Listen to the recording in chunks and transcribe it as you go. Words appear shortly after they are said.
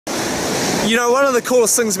You know, one of the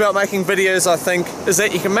coolest things about making videos, I think, is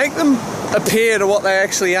that you can make them appear to what they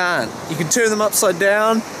actually aren't. You can turn them upside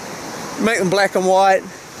down, make them black and white,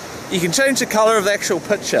 you can change the colour of the actual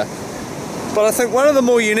picture. But I think one of the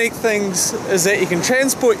more unique things is that you can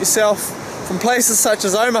transport yourself from places such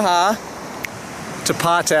as Omaha to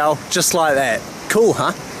Pataua just like that. Cool,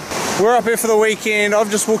 huh? We're up here for the weekend.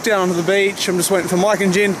 I've just walked down onto the beach. I'm just waiting for Mike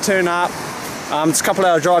and Jen to turn up. It's a couple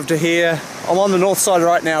hour drive to here. I'm on the north side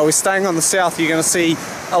right now. We're staying on the south. You're going to see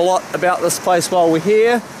a lot about this place while we're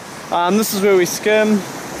here. This is where we skim.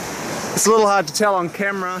 It's a little hard to tell on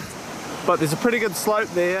camera, but there's a pretty good slope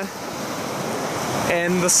there.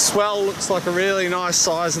 And the swell looks like a really nice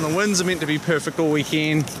size, and the winds are meant to be perfect all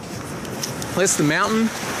weekend. That's the mountain,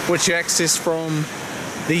 which you access from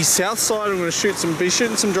the south side. I'm going to be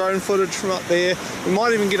shooting some drone footage from up there. We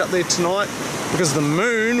might even get up there tonight because the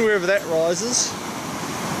moon, wherever that rises,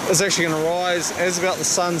 is actually going to rise as about the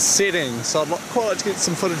sun's setting. So I'd quite like to get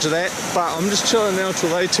some footage of that, but I'm just chilling now till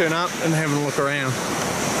they turn up and having a look around.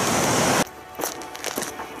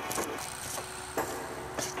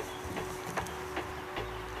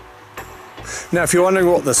 Now, if you're wondering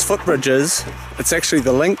what this footbridge is, it's actually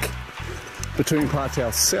the link between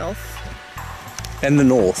Pataua South and the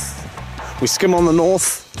north. We skim on the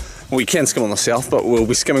north. We can skim on the south, but we'll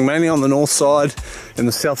be skimming mainly on the north side, and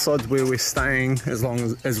the south side's where we're staying as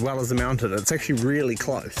well as the mountain. It's actually really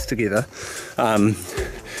close together.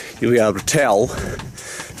 You'll be able to tell,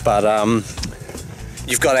 but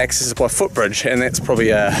you've got access by footbridge, and that's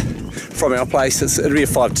probably from our place. It'll be a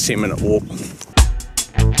 5 to 10 minute walk.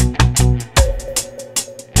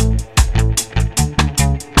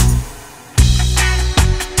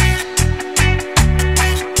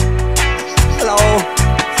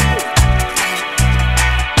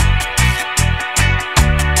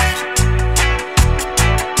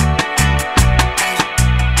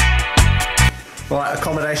 Right,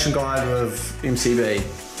 accommodation guide with MCB.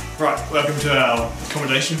 Right, welcome to our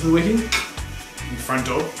accommodation for the weekend. The front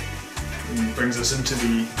door and brings us into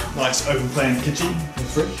the nice open plan kitchen with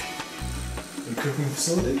fridge and cooking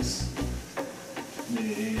facilities.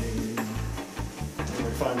 Then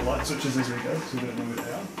we find the light switches as we go, so we don't know where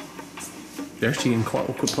they are. They're actually in quite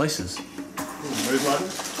awkward places. Red light.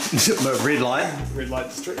 Red light. Red light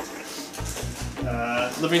district.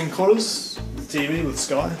 Living quarters, TV with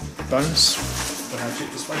Sky, bonus. Don't know how cheap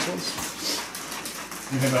this place was.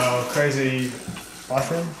 We have our crazy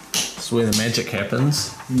bathroom. It's where the magic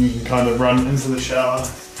happens. You can kind of run into the shower.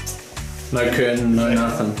 No curtain, no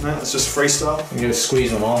nothing. No, it's just freestyle. You go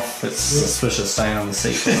squeeze them off. It's suspicious staying on the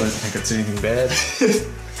seat, but I don't think it's anything bad.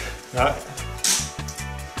 Right.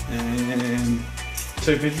 And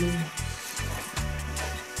 2 bedroom.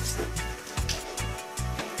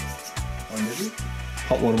 1 bedroom.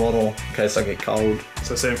 Hot water bottle in case I get cold.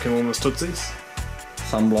 So Sam can warm his tootsies.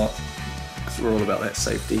 Sunblock, because we're all about that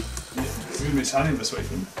safety. Yeah, it's going to be sunny this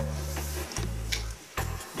weekend.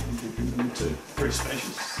 Very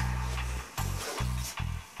spacious.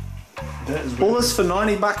 All this for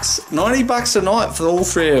 90 bucks. 90 bucks a night for all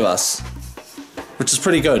 3 of us, which is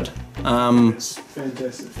pretty good. It's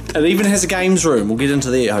fantastic. It even has a games room. We'll get into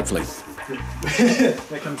there hopefully. Yeah.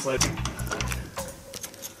 That comes later.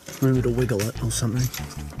 Remember to wiggle it or something.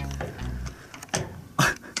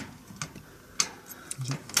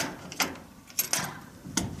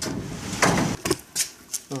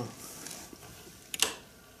 Oh.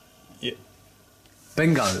 Yeah.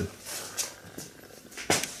 Bingo.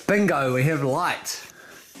 Bingo, we have light.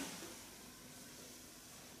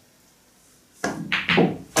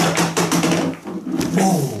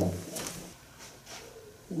 Whoa.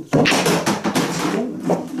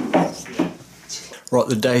 Right,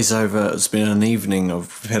 the day's over. It's been an evening.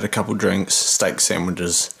 I've had a couple drinks, steak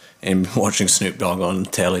sandwiches, and been watching Snoop Dogg on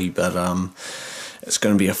telly. But it's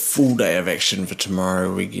going to be a full day of action for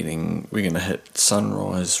tomorrow. We're going to hit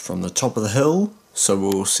sunrise from the top of the hill. So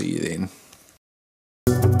we'll see you then.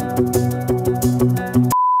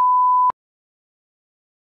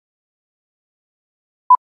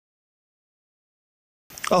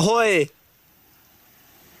 Ahoy!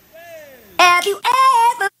 Have you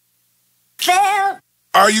ever felt?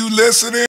 Are you listening?